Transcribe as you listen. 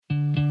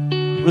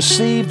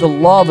receive the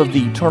love of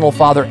the eternal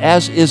Father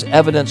as is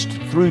evidenced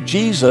through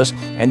Jesus,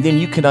 and then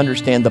you can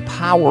understand the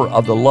power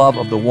of the love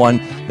of the one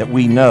that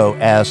we know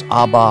as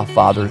Abba,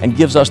 Father, and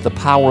gives us the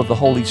power of the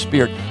Holy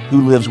Spirit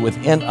who lives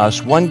within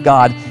us, one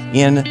God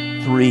in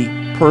three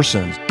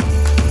persons.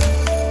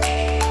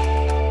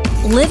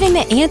 Living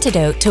the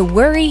antidote to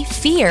worry,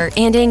 fear,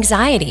 and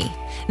anxiety.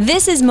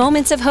 This is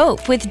Moments of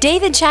Hope with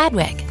David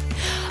Chadwick.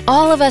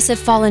 All of us have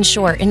fallen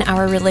short in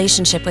our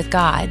relationship with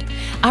God.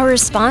 Our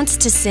response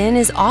to sin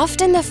is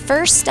often the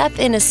first step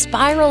in a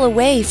spiral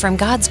away from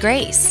God's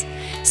grace.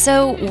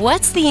 So,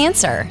 what's the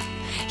answer?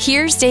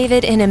 Here's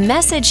David in a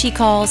message he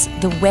calls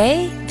The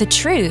Way, the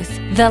Truth,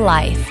 the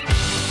Life.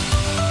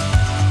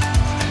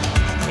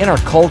 In our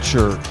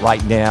culture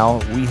right now,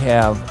 we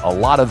have a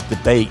lot of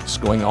debates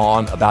going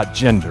on about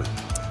gender.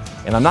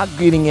 And I'm not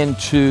getting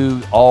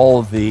into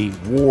all the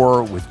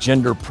war with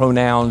gender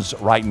pronouns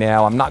right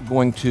now. I'm not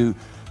going to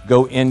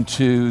go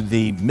into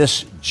the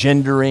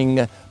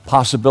misgendering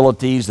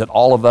possibilities that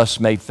all of us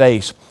may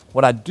face.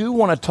 What I do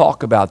want to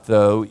talk about,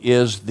 though,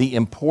 is the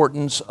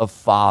importance of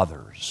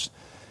fathers.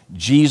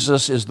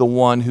 Jesus is the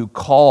one who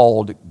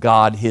called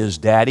God his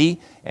daddy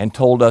and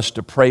told us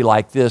to pray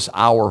like this: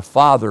 Our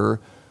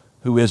Father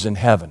who is in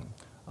heaven.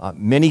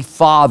 Many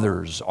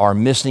fathers are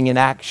missing in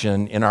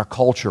action in our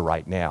culture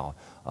right now.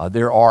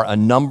 There are a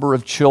number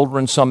of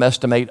children, some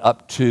estimate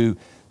up to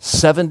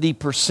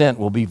 70%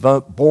 will be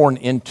born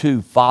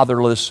into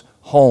fatherless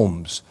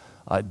homes.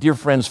 Dear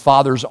friends,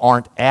 fathers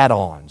aren't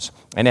add-ons.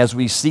 And as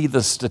we see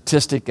the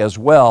statistic as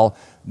well,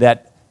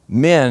 that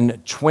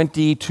men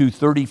 20 to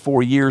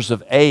 34 years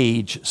of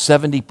age,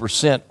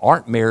 70%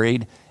 aren't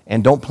married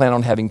and don't plan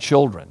on having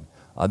children.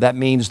 That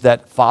means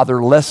that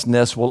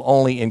fatherlessness will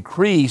only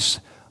increase,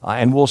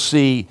 and we'll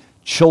see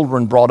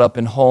children brought up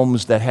in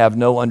homes that have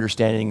no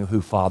understanding of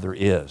who Father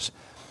is.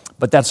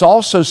 But that's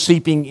also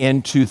seeping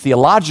into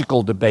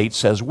theological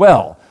debates as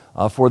well,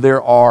 for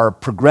there are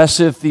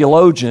progressive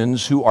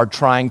theologians who are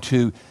trying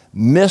to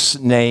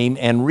misname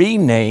and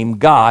rename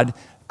God,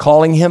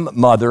 calling him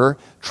Mother,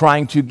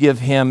 trying to give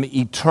him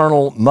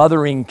eternal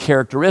mothering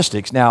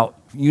characteristics. Now,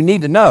 you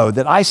need to know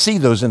that I see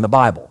those in the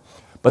Bible,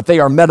 but they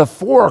are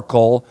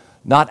metaphorical,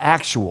 not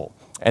actual.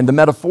 And the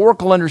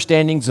metaphorical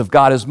understandings of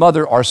God as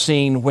mother are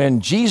seen when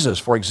Jesus,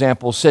 for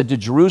example, said to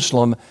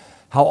Jerusalem,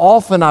 "How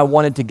often I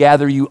wanted to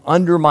gather you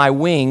under my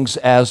wings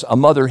as a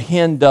mother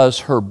hen does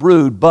her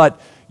brood, but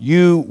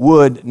you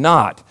would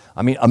not."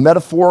 I mean, a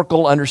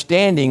metaphorical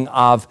understanding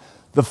of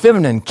the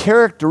feminine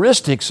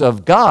characteristics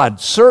of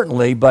God,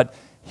 certainly, but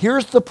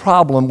here's the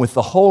problem with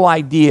the whole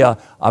idea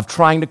of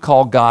trying to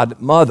call God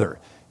mother.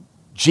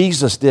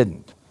 Jesus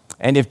didn't.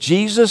 And if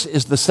Jesus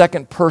is the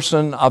second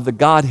person of the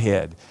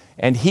Godhead,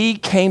 and he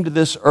came to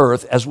this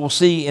earth, as we'll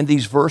see in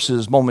these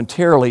verses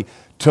momentarily,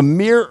 to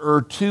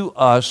mirror to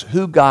us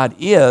who God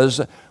is,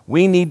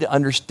 we need to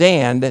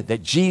understand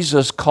that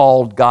Jesus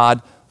called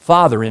God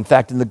Father. In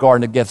fact, in the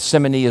Garden of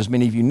Gethsemane, as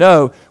many of you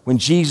know, when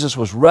Jesus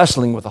was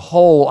wrestling with the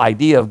whole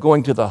idea of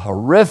going to the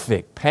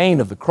horrific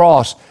pain of the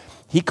cross,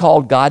 he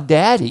called God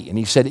Daddy. And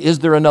he said, "Is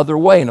there another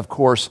way?" And of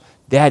course,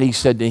 Daddy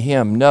said to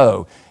him,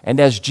 "No." And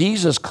as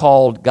Jesus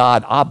called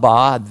God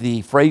Abba,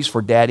 the phrase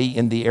for daddy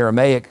in the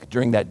Aramaic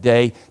during that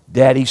day,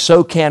 Daddy,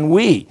 so can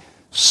we.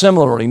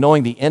 Similarly,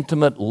 knowing the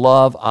intimate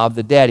love of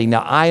the daddy.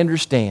 Now, I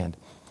understand,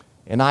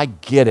 and I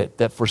get it,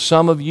 that for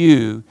some of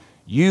you,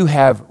 you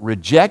have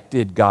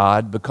rejected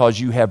God because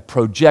you have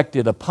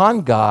projected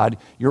upon God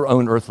your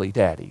own earthly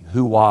daddy,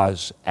 who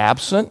was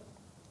absent,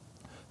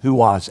 who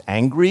was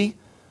angry,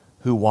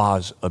 who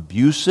was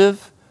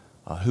abusive,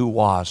 who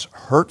was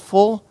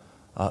hurtful,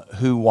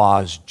 who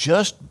was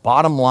just,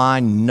 bottom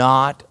line,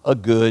 not a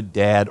good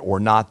dad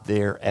or not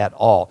there at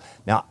all.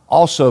 Now,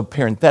 also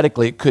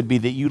parenthetically, it could be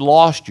that you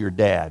lost your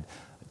dad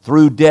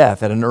through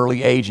death at an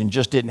early age and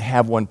just didn't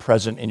have one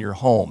present in your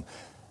home.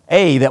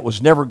 That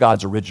was never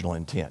God's original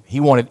intent. He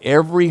wanted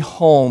every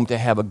home to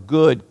have a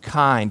good,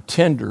 kind,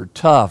 tender,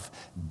 tough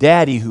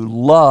daddy who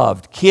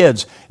loved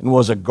kids and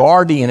was a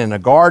guardian and a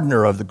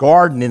gardener of the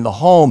garden in the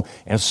home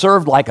and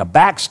served like a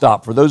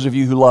backstop. For those of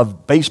you who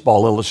love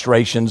baseball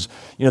illustrations,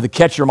 you know, the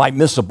catcher might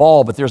miss a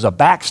ball, but there's a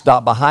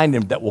backstop behind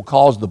him that will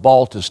cause the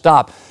ball to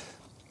stop.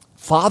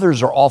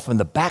 Fathers are often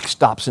the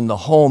backstops in the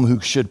home who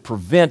should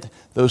prevent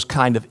those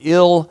kind of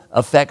ill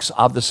effects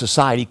of the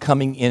society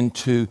coming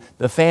into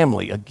the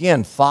family.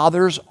 Again,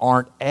 fathers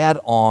aren't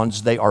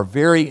add-ons. They are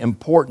very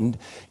important.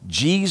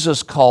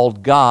 Jesus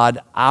called God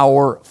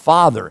our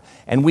Father,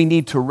 and we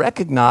need to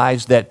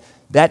recognize that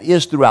that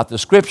is throughout the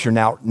Scripture.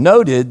 Now,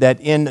 noted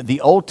that in the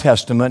Old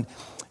Testament,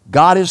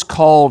 God is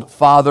called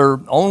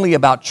Father only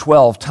about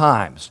 12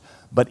 times.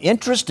 But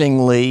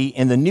interestingly,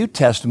 in the New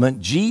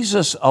Testament,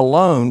 Jesus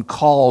alone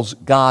calls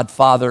God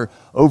Father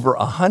over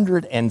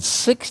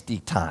 160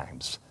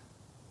 times.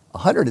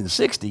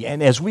 160.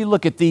 And as we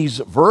look at these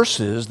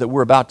verses that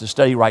we're about to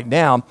study right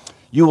now,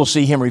 you will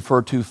see him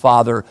refer to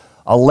Father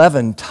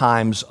 11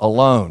 times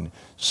alone.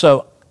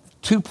 So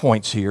 2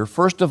 points here.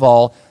 First of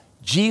all,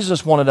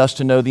 Jesus wanted us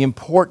to know the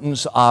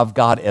importance of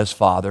God as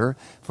Father.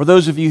 For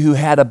those of you who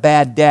had a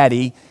bad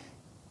daddy,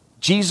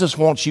 Jesus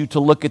wants you to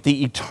look at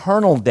the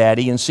eternal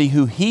daddy and see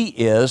who he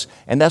is,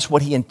 and that's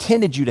what he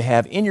intended you to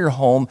have in your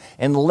home,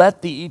 and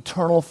let the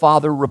eternal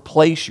Father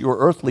replace your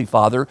earthly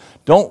father.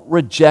 Don't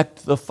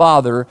reject the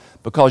Father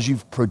because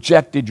you've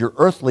projected your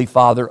earthly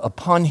father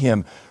upon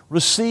him.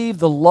 Receive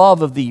the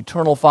love of the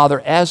eternal Father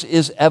as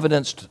is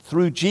evidenced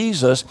through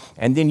Jesus,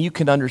 and then you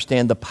can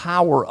understand the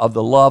power of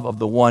the love of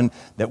the one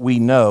that we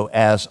know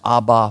as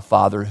Abba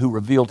Father, who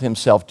revealed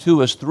himself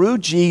to us through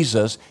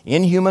Jesus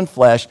in human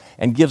flesh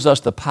and gives us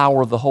the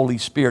power of the Holy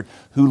Spirit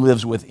who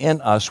lives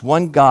within us,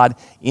 one God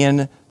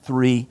in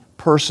three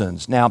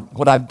persons. Now,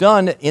 what I've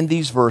done in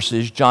these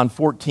verses, John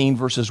 14,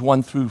 verses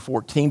 1 through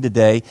 14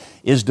 today,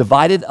 is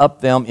divided up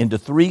them into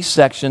three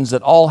sections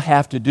that all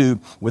have to do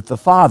with the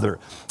Father.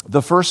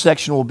 The first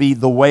section will be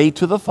the way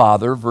to the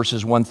Father,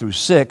 verses 1 through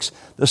 6.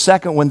 The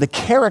second one, the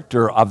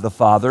character of the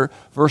Father,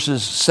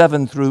 verses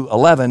 7 through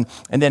 11.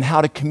 And then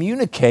how to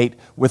communicate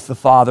with the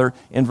Father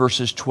in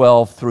verses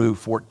 12 through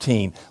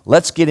 14.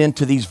 Let's get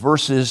into these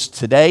verses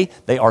today.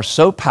 They are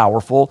so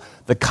powerful.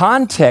 The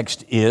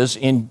context is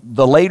in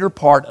the later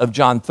part of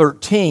John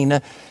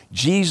 13,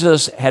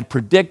 Jesus had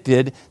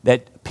predicted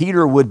that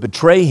Peter would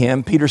betray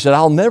him. Peter said,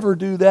 "I'll never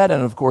do that."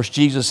 And of course,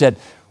 Jesus said,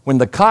 "When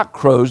the cock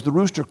crows, the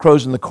rooster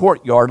crows in the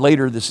courtyard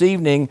later this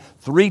evening,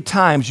 3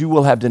 times you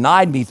will have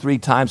denied me 3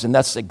 times." And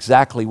that's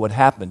exactly what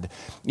happened.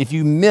 If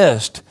you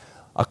missed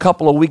a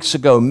couple of weeks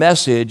ago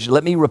message,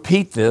 let me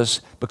repeat this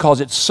because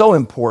it's so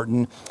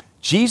important.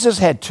 Jesus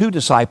had 2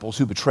 disciples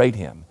who betrayed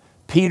him,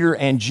 Peter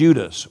and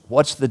Judas.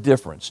 What's the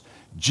difference?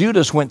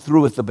 Judas went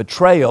through with the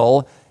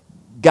betrayal,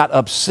 got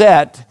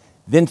upset,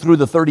 then threw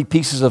the 30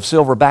 pieces of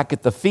silver back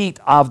at the feet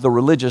of the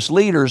religious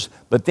leaders,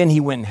 but then he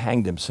went and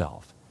hanged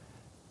himself.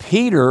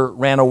 Peter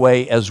ran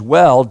away as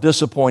well,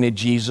 disappointed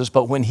Jesus,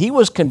 but when he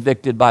was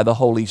convicted by the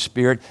Holy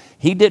Spirit,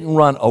 he didn't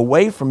run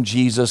away from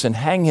Jesus and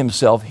hang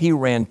himself. He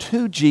ran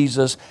to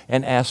Jesus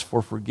and asked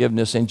for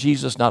forgiveness. And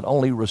Jesus not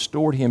only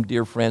restored him,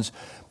 dear friends,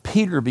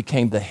 Peter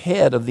became the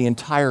head of the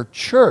entire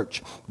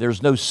church.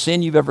 There's no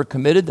sin you've ever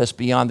committed that's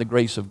beyond the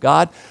grace of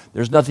God.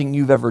 There's nothing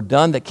you've ever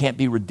done that can't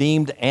be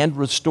redeemed and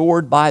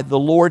restored by the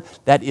Lord.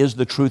 That is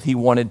the truth he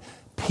wanted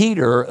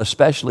Peter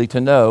especially to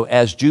know,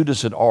 as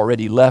Judas had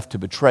already left to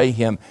betray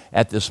him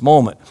at this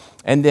moment.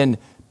 And then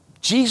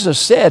Jesus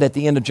said at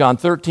the end of John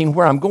 13,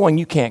 "Where I'm going,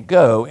 you can't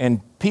go." And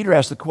Peter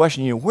asked the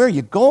question, "Where are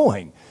you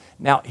going?"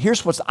 Now,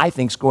 here's what I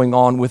think is going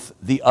on with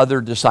the other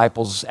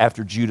disciples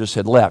after Judas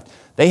had left.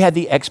 They had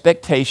the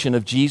expectation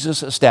of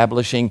Jesus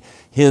establishing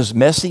his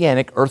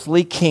messianic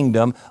earthly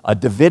kingdom, a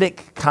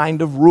Davidic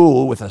kind of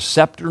rule with a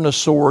scepter and a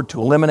sword to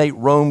eliminate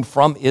Rome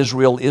from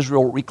Israel,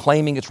 Israel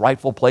reclaiming its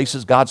rightful place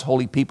as God's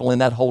holy people in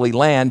that holy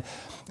land.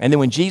 And then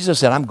when Jesus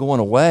said, "I'm going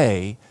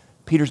away,"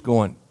 Peter's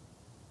going,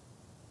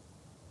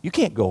 "You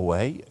can't go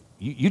away.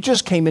 You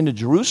just came into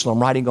Jerusalem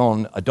riding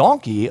on a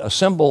donkey, a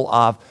symbol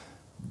of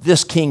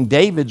this King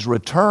David's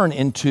return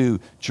into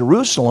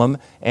Jerusalem,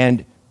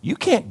 and you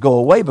can't go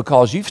away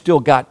because you've still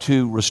got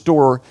to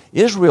restore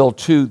Israel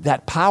to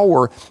that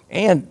power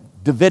and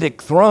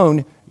Davidic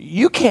throne.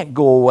 You can't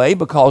go away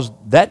because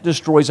that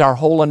destroys our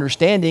whole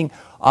understanding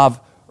of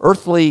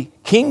earthly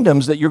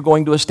kingdoms that you're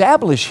going to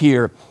establish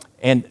here."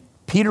 And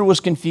Peter was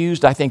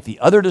confused. I think the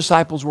other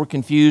disciples were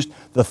confused.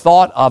 The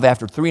thought of,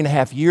 after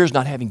 3.5 years,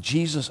 not having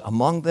Jesus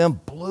among them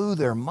blew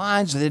their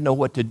minds. They didn't know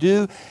what to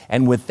do.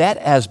 And with that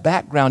as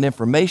background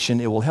information,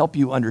 it will help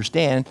you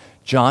understand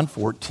John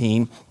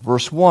 14,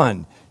 verse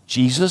 1.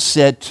 Jesus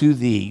said to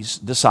these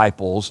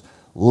disciples,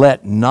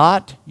 "Let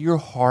not your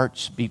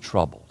hearts be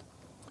troubled."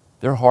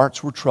 Their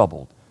hearts were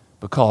troubled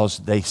because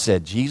they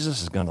said,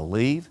 Jesus is going to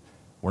leave.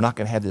 We're not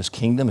going to have this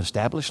kingdom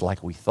established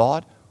like we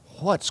thought.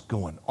 What's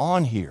going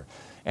on here?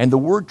 And the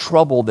word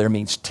trouble there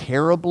means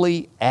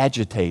terribly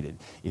agitated.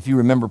 If you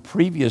remember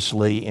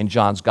previously in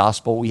John's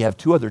gospel, we have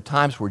 2 other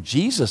times where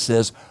Jesus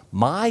says,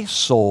 "My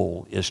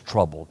soul is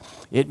troubled."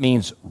 It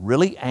means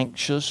really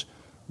anxious,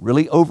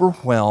 really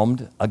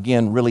overwhelmed,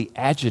 again, really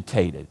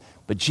agitated.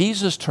 But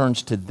Jesus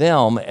turns to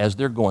them as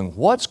they're going,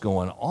 "What's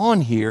going on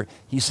here?"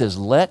 He says,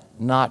 "Let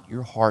not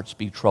your hearts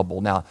be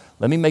troubled." Now,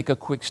 let me make a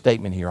quick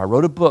statement here. I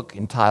wrote a book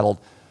entitled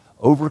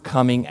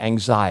Overcoming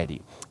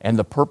Anxiety. And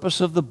the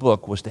purpose of the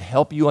book was to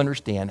help you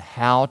understand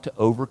how to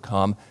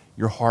overcome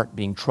your heart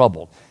being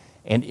troubled.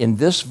 And in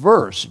this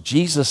verse,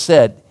 Jesus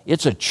said,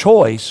 it's a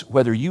choice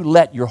whether you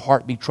let your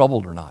heart be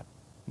troubled or not.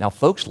 Now,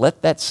 folks,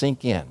 let that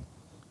sink in.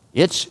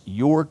 It's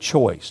your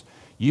choice.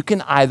 You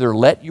can either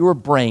let your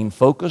brain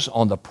focus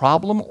on the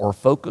problem or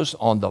focus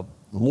on the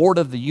Lord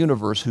of the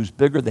universe who's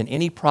bigger than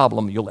any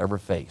problem you'll ever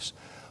face.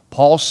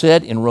 Paul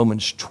said in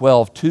Romans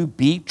 12:2,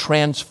 "Be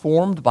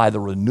transformed by the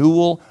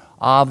renewal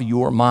of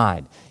your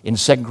mind." In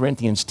 2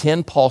 Corinthians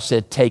 10, Paul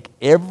said, "Take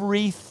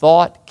every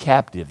thought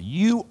captive."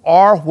 You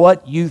are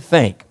what you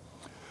think.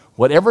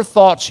 Whatever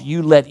thoughts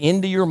you let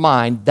into your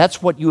mind,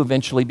 that's what you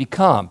eventually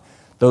become.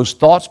 Those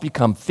thoughts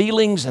become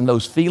feelings, and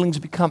those feelings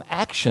become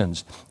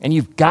actions. And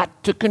you've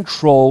got to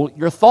control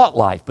your thought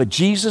life. But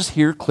Jesus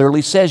here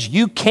clearly says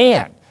you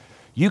can.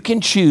 You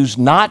can choose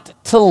not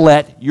to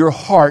let your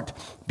heart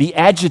be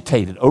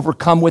agitated,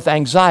 overcome with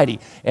anxiety.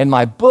 And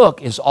my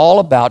book is all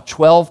about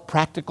 12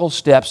 practical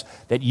steps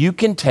that you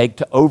can take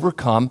to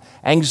overcome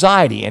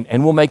anxiety.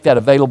 And we'll make that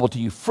available to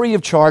you free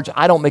of charge.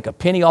 I don't make a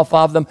penny off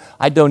of them.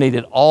 I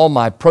donated all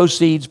my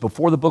proceeds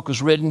before the book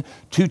was written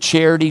to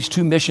charities,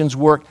 to missions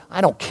work.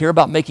 I don't care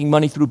about making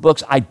money through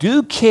books. I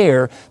do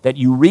care that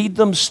you read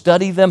them,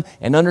 study them,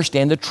 and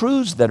understand the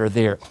truths that are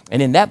there.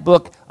 And in that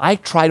book, I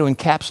try to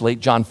encapsulate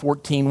John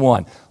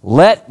 14:1.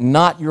 Let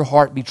not your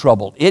heart be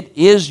troubled. It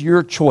is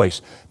your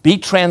choice. Be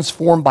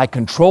transformed by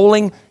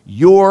controlling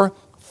your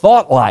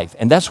thought life.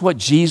 And that's what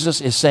Jesus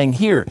is saying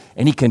here.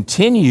 And he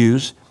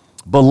continues,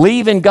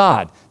 believe in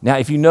God. Now,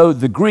 if you know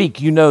the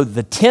Greek, you know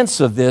the tense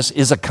of this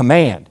is a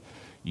command.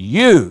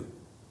 You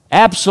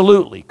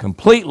absolutely,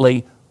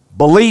 completely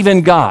believe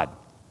in God.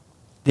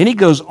 Then he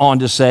goes on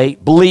to say,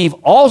 believe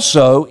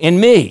also in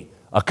me.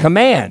 A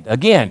command.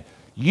 Again,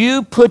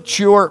 you put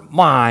your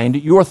mind,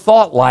 your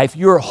thought life,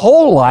 your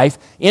whole life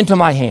into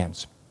my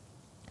hands.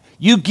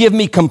 You give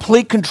me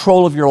complete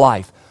control of your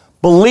life.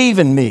 Believe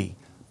in me.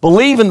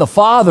 Believe in the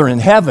Father in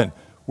heaven.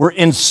 We're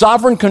in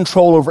sovereign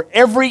control over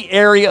every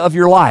area of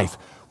your life.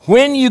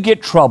 When you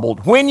get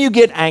troubled, when you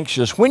get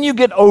anxious, when you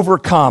get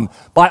overcome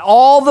by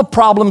all the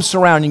problems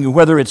surrounding you,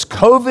 whether it's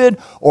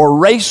COVID or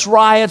race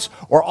riots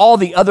or all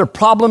the other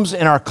problems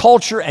in our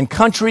culture and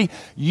country,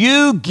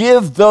 you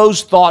give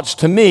those thoughts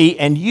to me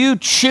and you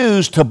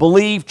choose to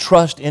believe,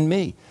 trust in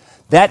me.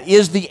 That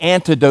is the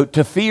antidote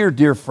to fear,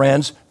 dear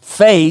friends,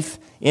 faith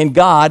in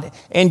God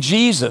and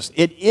Jesus.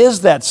 It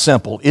is that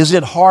simple. Is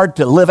it hard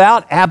to live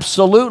out?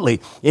 Absolutely.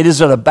 Is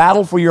it a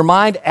battle for your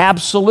mind?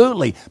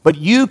 Absolutely. But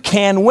you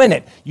can win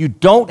it. You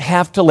don't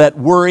have to let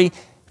worry,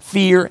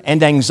 fear,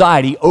 and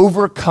anxiety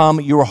overcome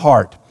your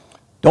heart.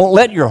 Don't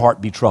let your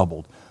heart be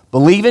troubled.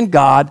 Believe in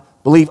God.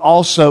 Believe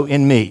also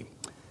in me.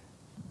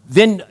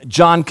 Then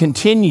John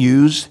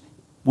continues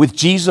with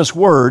Jesus'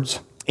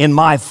 words, in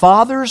my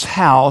Father's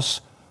house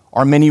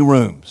are many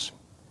rooms.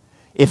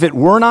 If it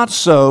were not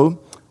so,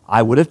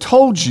 I would have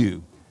told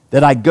you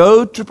that I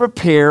go to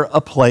prepare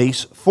a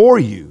place for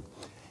you.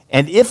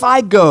 And if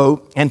I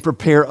go and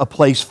prepare a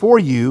place for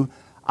you,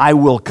 I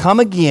will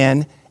come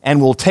again and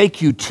will take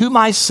you to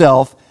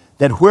myself,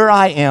 that where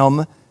I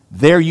am,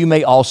 there you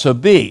may also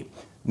be.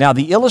 Now,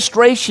 the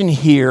illustration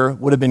here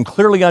would have been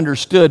clearly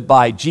understood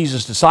by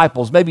Jesus'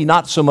 disciples, maybe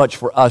not so much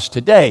for us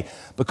today,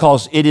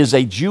 because it is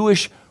a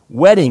Jewish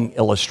wedding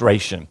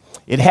illustration.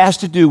 It has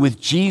to do with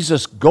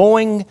Jesus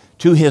going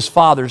to his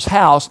Father's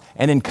house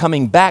and then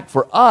coming back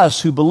for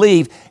us who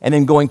believe, and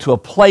then going to a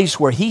place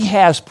where he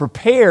has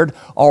prepared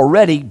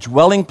already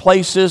dwelling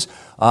places.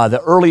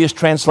 The earliest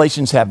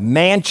translations have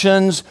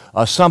mansions.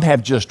 Some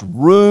have just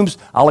rooms.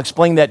 I'll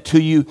explain that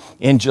to you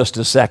in just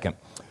a second.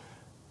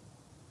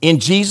 In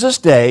Jesus'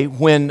 day,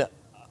 when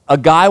a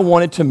guy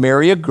wanted to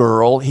marry a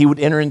girl, he would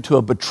enter into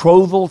a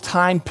betrothal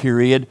time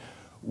period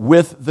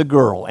with the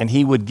girl, and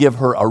he would give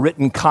her a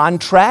written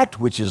contract,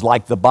 which is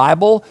like the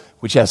Bible,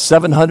 which has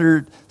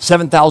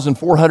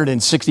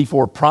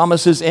 7,464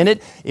 promises in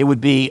it. It would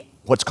be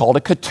what's called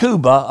a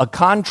ketubah, a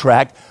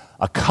contract,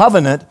 a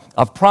covenant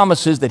of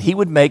promises that he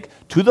would make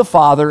to the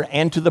father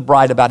and to the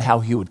bride about how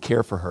he would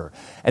care for her.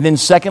 And then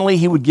secondly,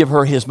 he would give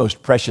her his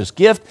most precious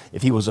gift.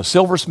 If he was a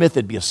silversmith,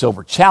 it'd be a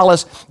silver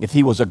chalice. If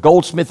he was a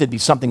goldsmith, it'd be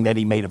something that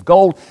he made of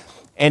gold.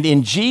 And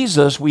in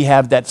Jesus, we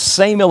have that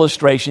same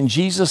illustration.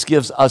 Jesus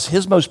gives us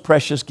his most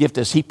precious gift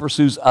as he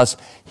pursues us,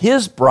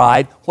 his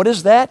bride. What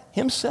is that?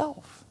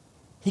 Himself.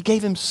 He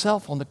gave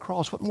himself on the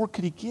cross. What more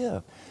could he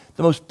give?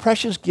 The most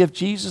precious gift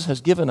Jesus has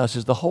given us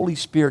is the Holy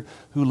Spirit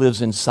who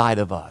lives inside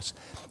of us.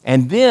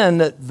 And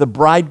then the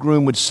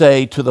bridegroom would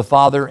say to the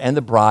father and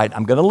the bride,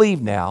 I'm going to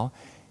leave now,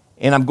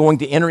 and I'm going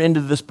to enter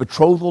into this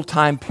betrothal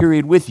time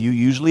period with you,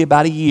 usually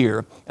about a year,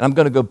 and I'm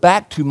going to go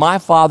back to my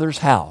Father's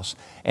house.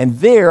 And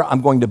there,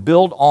 I'm going to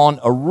build on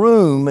a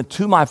room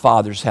to my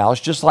Father's house,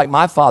 just like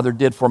my father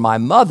did for my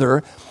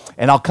mother,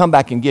 and I'll come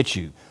back and get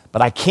you.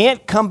 But I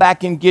can't come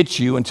back and get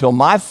you until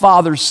my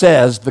Father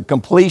says the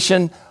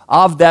completion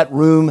of that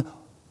room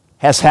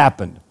has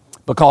happened.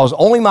 Because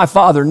only my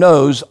Father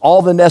knows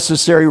all the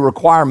necessary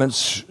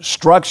requirements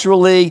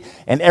structurally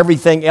and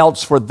everything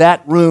else for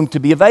that room to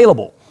be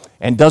available.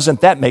 And doesn't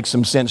that make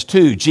some sense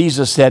too?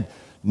 Jesus said,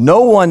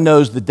 no one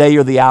knows the day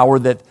or the hour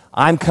that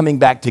I'm coming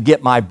back to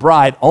get my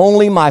bride.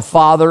 Only my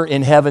Father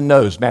in heaven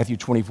knows. Matthew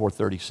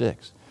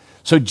 24:36.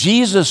 So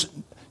Jesus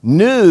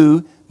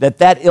knew that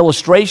that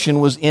illustration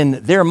was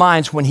in their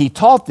minds when he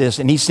taught this.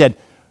 And he said,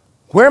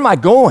 where am I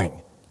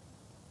going?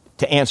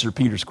 To answer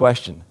Peter's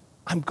question.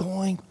 I'm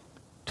going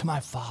to my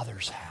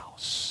Father's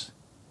house.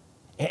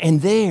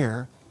 And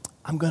there,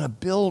 I'm going to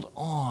build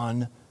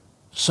on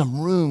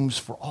some rooms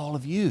for all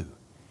of you.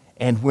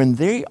 And when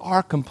they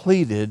are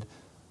completed,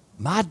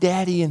 my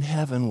daddy in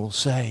heaven will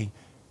say,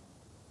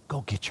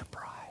 go get your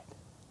bride.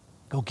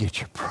 Go get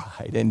your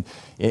bride. And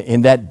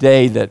in that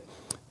day that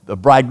the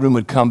bridegroom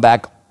would come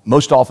back,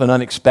 most often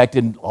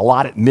unexpected, a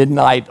lot at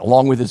midnight,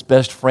 along with his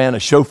best friend. A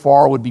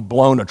shofar would be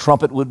blown, a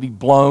trumpet would be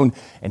blown,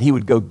 and he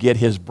would go get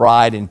his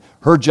bride. And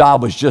her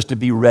job was just to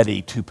be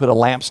ready, to put a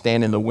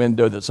lampstand in the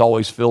window that's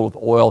always filled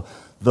with oil,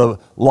 the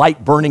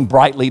light burning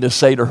brightly to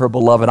say to her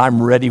beloved,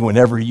 I'm ready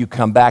whenever you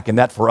come back. And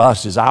that for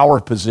us is our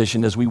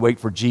position as we wait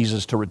for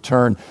Jesus to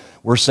return.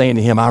 We're saying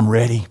to him, I'm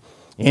ready.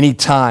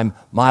 Anytime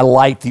my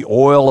light, the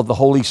oil of the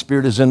Holy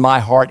Spirit is in my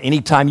heart,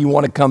 anytime you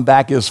want to come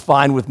back is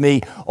fine with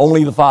me.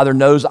 Only the Father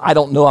knows. I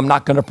don't know. I'm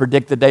not going to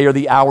predict the day or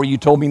the hour. You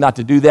told me not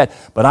to do that,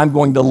 but I'm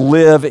going to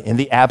live in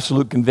the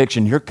absolute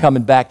conviction you're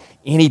coming back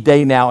any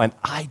day now, and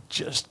I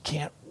just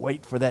can't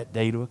wait for that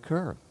day to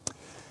occur.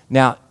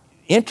 Now,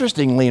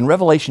 interestingly, in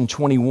Revelation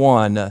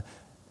 21,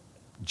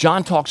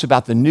 John talks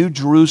about the new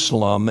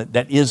Jerusalem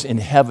that is in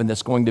heaven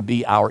that's going to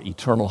be our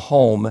eternal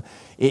home.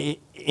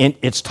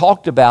 It's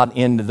talked about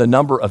in the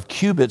number of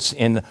cubits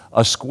in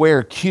a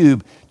square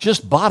cube.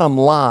 Just bottom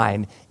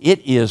line,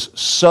 it is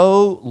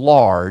so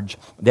large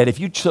that if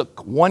you took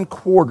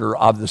 1/4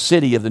 of the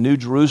city of the New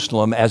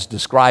Jerusalem as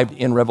described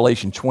in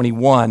Revelation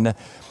 21,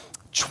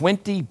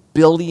 20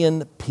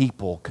 billion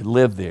people could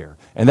live there.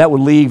 And that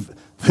would leave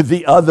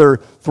the other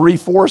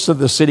 3/4 of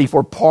the city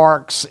for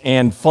parks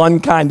and fun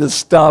kind of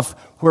stuff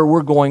where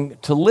we're going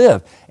to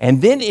live. And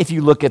then if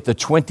you look at the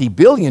 20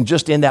 billion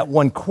just in that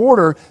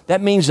 1/4,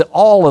 that means that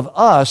all of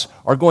us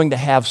are going to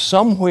have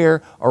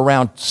somewhere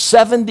around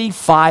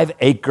 75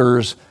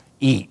 acres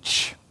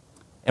each.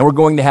 And we're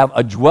going to have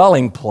a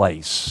dwelling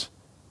place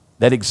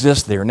that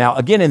exists there. Now,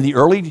 again, in the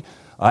early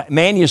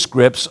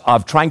manuscripts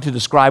of trying to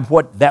describe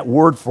what that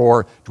word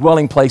for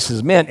dwelling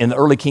places meant. In the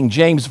early King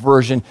James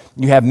Version,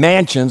 you have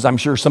mansions. I'm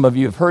sure some of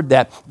you have heard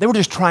that. They were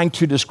just trying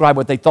to describe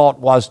what they thought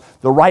was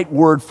the right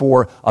word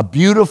for a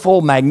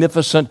beautiful,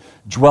 magnificent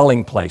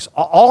dwelling place.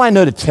 All I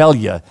know to tell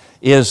you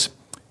is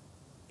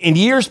in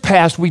years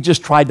past, we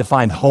just tried to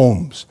find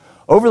homes.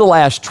 Over the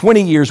last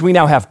 20 years, we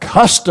now have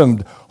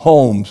custom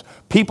homes,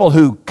 people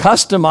who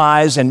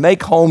customize and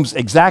make homes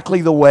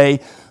exactly the way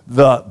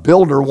the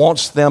builder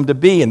wants them to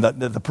be, and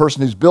the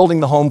person who's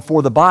building the home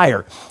for the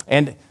buyer.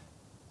 And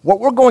what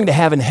we're going to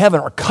have in heaven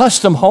are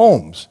custom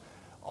homes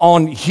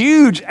on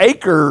huge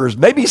acres,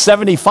 maybe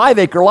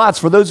 75-acre lots.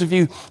 For those of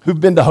you who've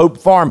been to Hope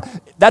Farm,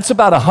 that's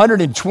about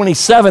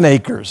 127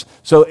 acres.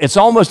 So it's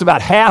almost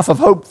about half of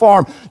Hope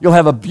Farm. You'll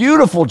have a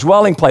beautiful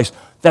dwelling place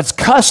that's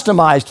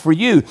customized for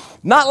you,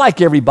 not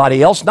like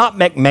everybody else, not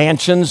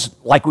McMansions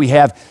like we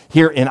have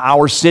here in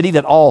our city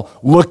that all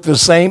look the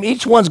same.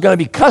 Each one's going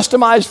to be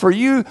customized for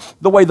you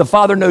the way the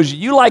Father knows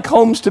you like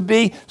homes to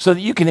be so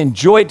that you can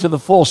enjoy it to the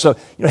full. So,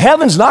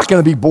 heaven's not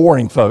going to be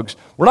boring, folks.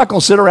 We're not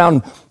going to sit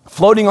around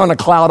floating on a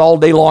cloud all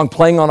day long,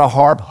 playing on a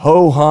harp,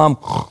 ho-hum,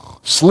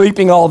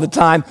 sleeping all the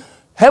time.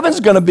 Heaven's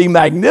going to be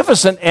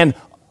magnificent, and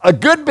a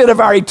good bit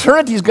of our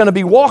eternity is going to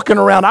be walking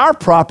around our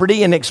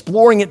property and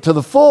exploring it to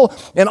the full,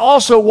 and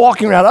also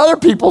walking around other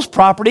people's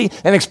property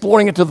and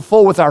exploring it to the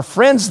full with our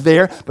friends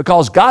there,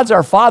 because God's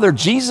our Father,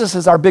 Jesus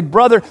is our big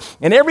brother,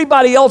 and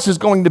everybody else is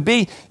going to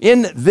be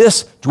in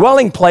this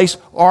dwelling place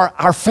are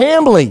our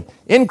family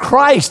in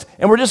Christ.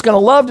 And we're just going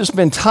to love to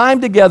spend time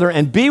together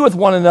and be with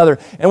one another,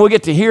 and we'll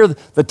get to hear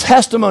the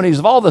testimonies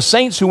of all the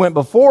saints who went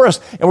before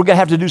us, and we're going to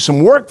have to do some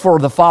work for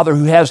the Father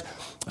who has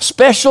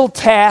special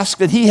task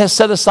that he has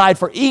set aside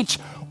for each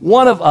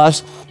one of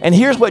us. And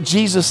here's what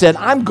Jesus said: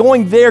 I'm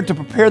going there to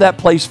prepare that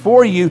place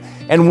for you,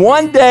 and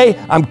one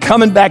day I'm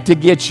coming back to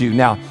get you.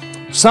 Now,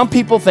 some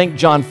people think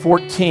John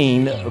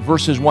 14,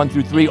 verses 1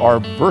 through 3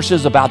 are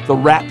verses about the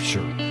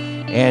rapture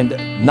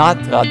and not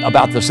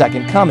about the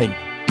second coming.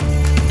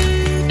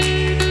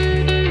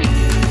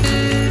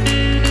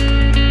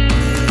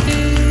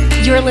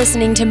 You're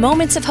listening to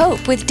Moments of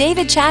Hope with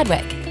David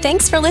Chadwick.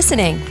 Thanks for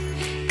listening.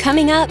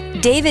 Coming up,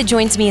 David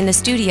joins me in the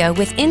studio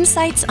with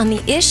insights on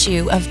the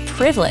issue of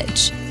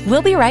privilege.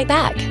 We'll be right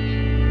back.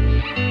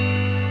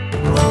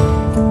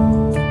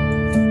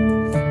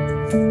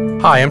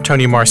 Hi, I'm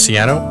Tony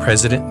Marciano,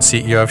 President and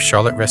CEO of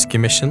Charlotte Rescue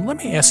Mission. Let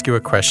me ask you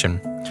a question.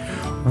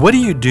 What do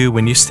you do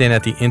when you stand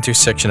at the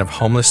intersection of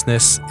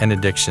homelessness and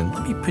addiction?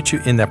 Let me put you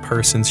in that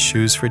person's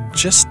shoes for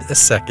just a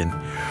second.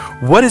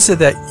 What is it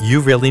that you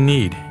really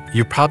need?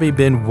 You've probably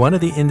been one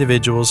of the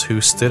individuals who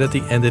stood at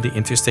the end of the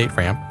interstate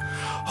ramp,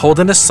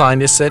 holding a sign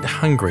that said,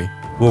 "Hungry,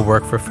 will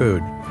work for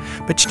food."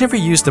 But you never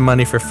used the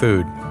money for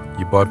food.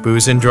 You bought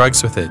booze and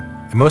drugs with it.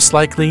 And most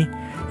likely,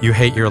 you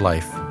hate your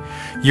life.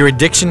 Your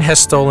addiction has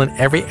stolen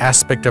every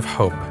aspect of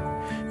hope.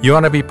 You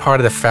want to be part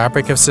of the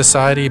fabric of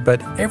society,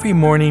 but every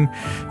morning,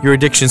 your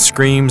addiction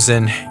screams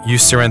and you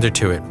surrender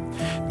to it.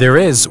 There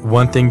is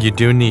one thing you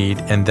do need,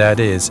 and that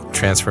is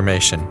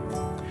transformation.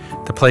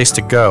 The place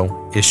to go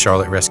is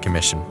Charlotte Rescue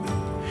Mission.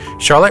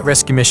 Charlotte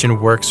Rescue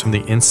Mission works from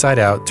the inside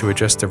out to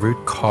address the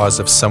root cause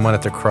of someone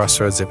at the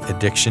crossroads of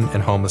addiction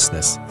and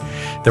homelessness.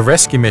 The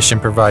Rescue Mission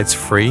provides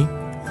free,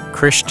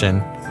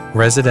 Christian,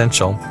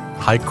 residential,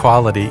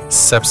 high-quality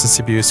substance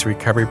abuse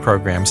recovery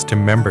programs to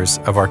members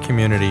of our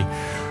community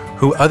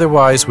who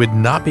otherwise would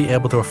not be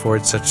able to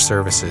afford such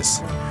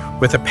services.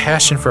 With a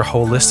passion for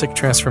holistic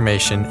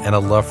transformation and a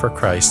love for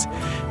Christ,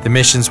 the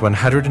mission's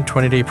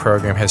 120-day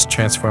program has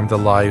transformed the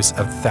lives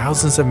of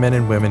thousands of men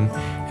and women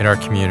in our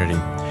community.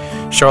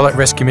 Charlotte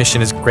Rescue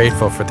Mission is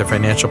grateful for the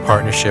financial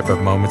partnership of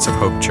Moments of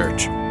Hope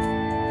Church.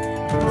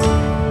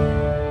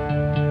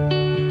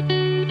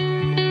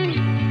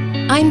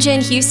 I'm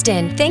Jen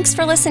Houston. Thanks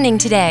for listening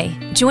today.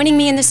 Joining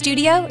me in the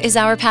studio is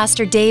our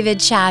pastor, David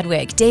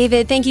Chadwick.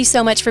 David, thank you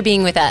so much for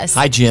being with us.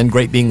 Hi, Jen.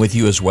 Great being with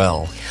you as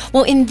well.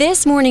 Well, in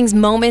this morning's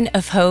Moment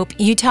of Hope,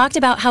 you talked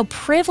about how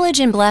privilege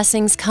and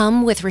blessings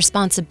come with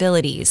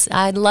responsibilities.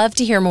 I'd love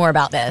to hear more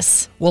about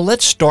this. Well,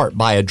 let's start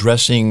by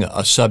addressing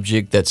a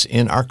subject that's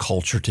in our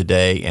culture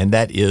today, and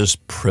that is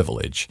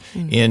privilege.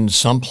 In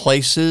some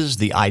places,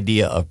 the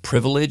idea of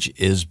privilege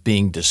is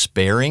being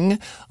despairing.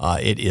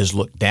 It is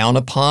looked down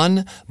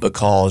upon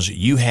because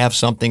you have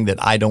something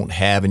that I don't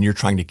have, and you're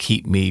trying to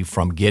keep me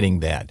from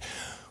getting that.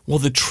 Well,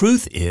 the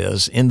truth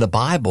is, in the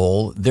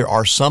Bible, there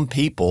are some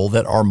people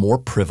that are more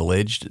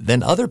privileged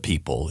than other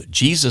people.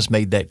 Jesus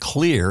made that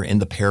clear in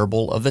the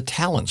parable of the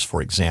talents,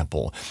 for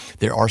example.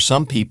 There are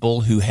some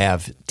people who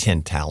have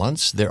 10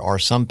 talents. There are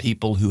some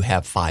people who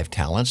have 5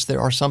 talents.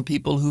 There are some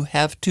people who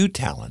have 2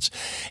 talents.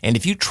 And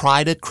if you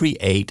try to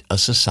create a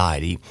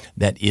society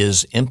that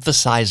is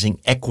emphasizing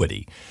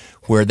equity,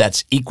 where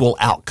that's equal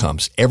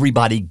outcomes.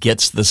 Everybody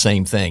gets the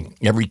same thing.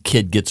 Every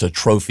kid gets a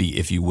trophy,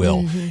 if you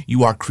will.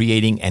 You are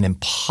creating an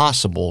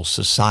impossible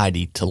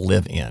society to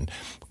live in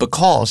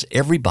because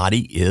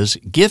everybody is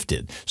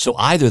gifted. So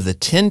either the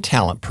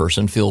 10-talent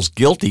person feels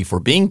guilty for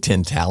being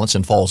 10 talents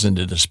and falls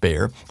into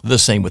despair, the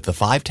same with the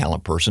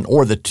 5-talent person,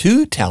 or the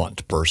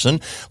 2-talent person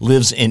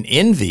lives in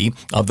envy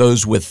of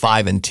those with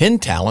 5 and 10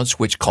 talents,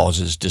 which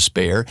causes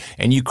despair,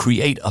 and you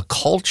create a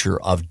culture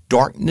of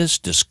darkness,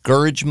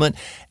 discouragement,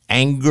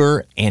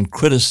 anger, and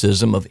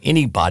criticism of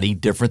anybody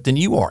different than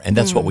you are. And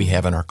that's what we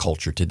have in our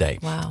culture today.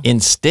 Wow.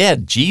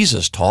 Instead,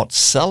 Jesus taught,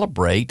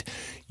 celebrate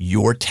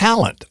your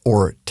talent,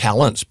 or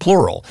talents,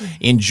 plural.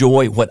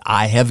 Enjoy what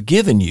I have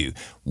given you.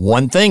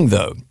 One thing,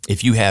 though,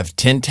 if you have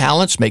 10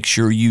 talents, make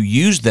sure you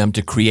use them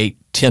to create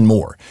 10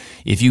 more.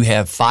 If you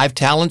have 5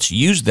 talents,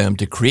 use them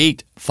to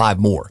create 5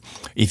 more.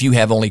 If you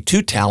have only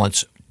 2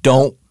 talents,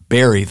 don't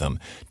bury them.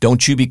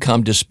 Don't you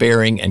become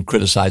despairing and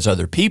criticize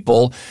other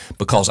people,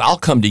 because I'll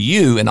come to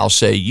you and I'll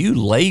say, you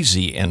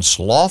lazy and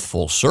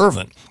slothful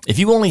servant. If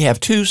you only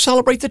have 2,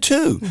 celebrate the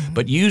 2,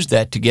 but use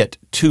that to get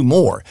 2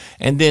 more.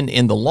 And then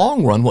in the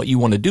long run, what you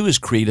want to do is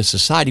create a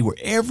society where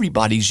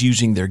everybody's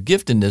using their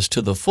giftedness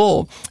to the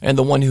full, and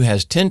the one who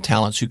has 10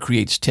 talents, who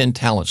creates 10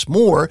 talents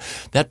more,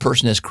 that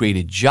person has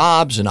created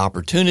jobs and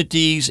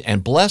opportunities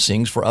and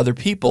blessings for other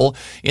people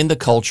in the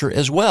culture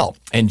as well.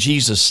 And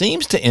Jesus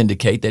seems to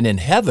indicate that in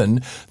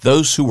heaven,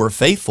 those who were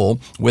faithful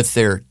with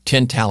their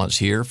 10 talents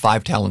here,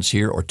 5 talents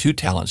here, or 2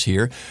 talents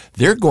here,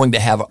 they're going to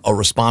have a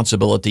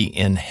responsibility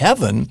in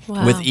heaven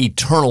with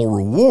eternal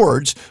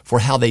rewards for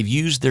how they've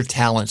used their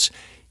talents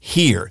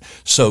here.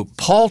 So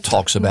Paul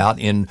talks about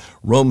in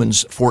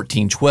Romans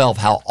 14:12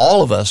 how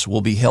all of us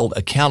will be held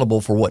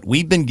accountable for what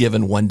we've been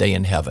given one day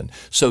in heaven.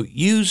 So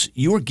use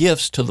your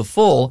gifts to the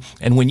full,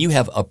 and when you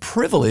have a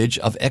privilege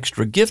of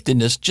extra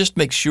giftedness, just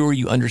make sure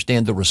you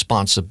understand the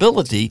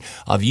responsibility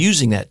of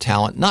using that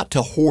talent, not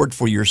to hoard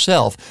for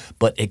yourself,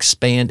 but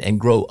expand and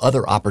grow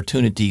other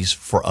opportunities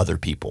for other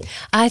people.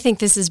 I think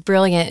this is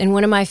brilliant, and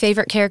one of my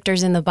favorite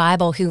characters in the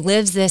Bible who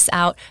lives this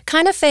out,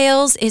 kind of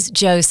fails, is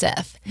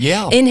Joseph.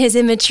 Yeah. In his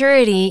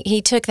immaturity,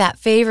 he took that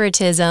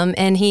favoritism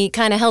and he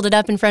kind of held it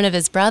up in front of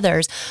his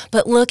brothers.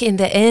 But look, in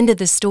the end of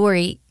the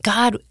story,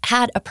 God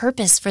had a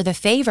purpose for the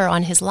favor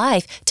on his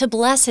life to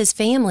bless his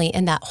family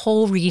and that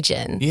whole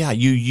region. Yeah,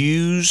 you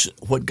use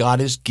what God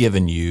has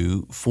given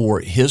you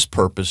for his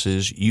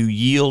purposes. You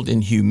yield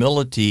in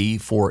humility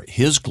for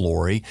his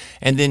glory,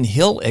 and then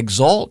he'll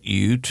exalt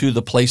you to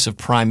the place of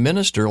prime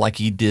minister like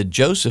he did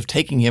Joseph,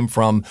 taking him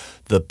from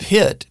the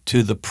pit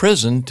to the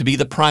prison to be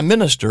the prime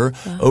minister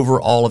over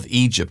all of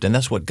Egypt. And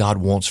that's what God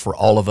wants for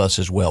all of us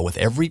as well. With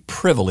every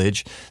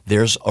privilege,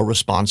 there's a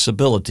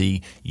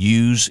responsibility.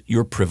 Use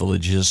your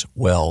privileges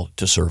well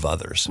to serve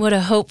others. What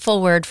a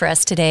hopeful word for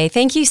us today.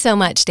 Thank you so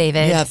much,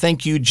 David. Yeah,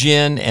 thank you,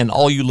 Jen, and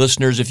all you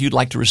listeners. If you'd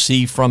like to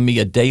receive from me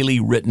a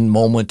daily written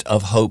moment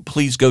of hope,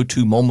 please go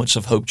to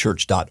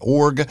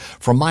momentsofhopechurch.org.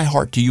 From my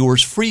heart to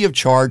yours, free of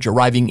charge,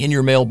 arriving in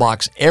your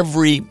mailbox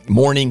every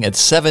morning at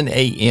 7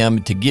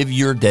 a.m. to give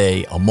your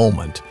day a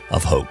moment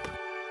of hope.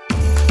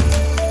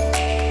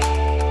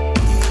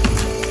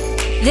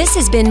 This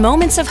has been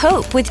Moments of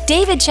Hope with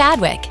David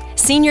Chadwick,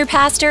 Senior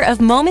Pastor of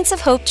Moments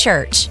of Hope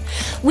Church.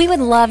 We would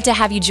love to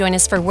have you join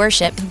us for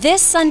worship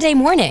this Sunday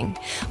morning.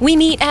 We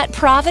meet at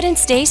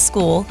Providence Day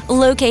School,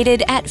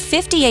 located at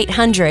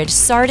 5800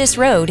 Sardis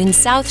Road in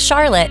South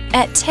Charlotte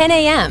at 10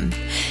 a.m.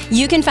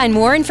 You can find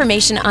more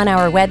information on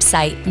our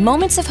website,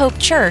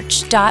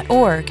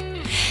 momentsofhopechurch.org.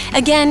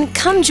 Again,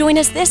 come join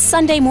us this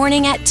Sunday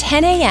morning at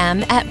 10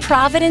 a.m. at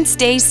Providence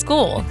Day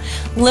School,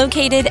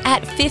 located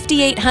at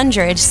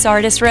 5800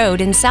 Sardis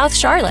Road in South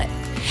Charlotte.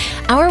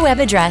 Our web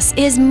address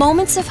is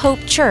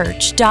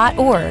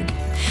momentsofhopechurch.org.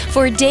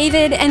 For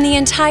David and the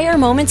entire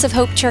Moments of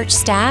Hope Church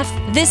staff,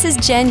 this is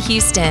Jen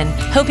Houston,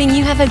 hoping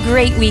you have a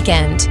great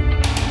weekend.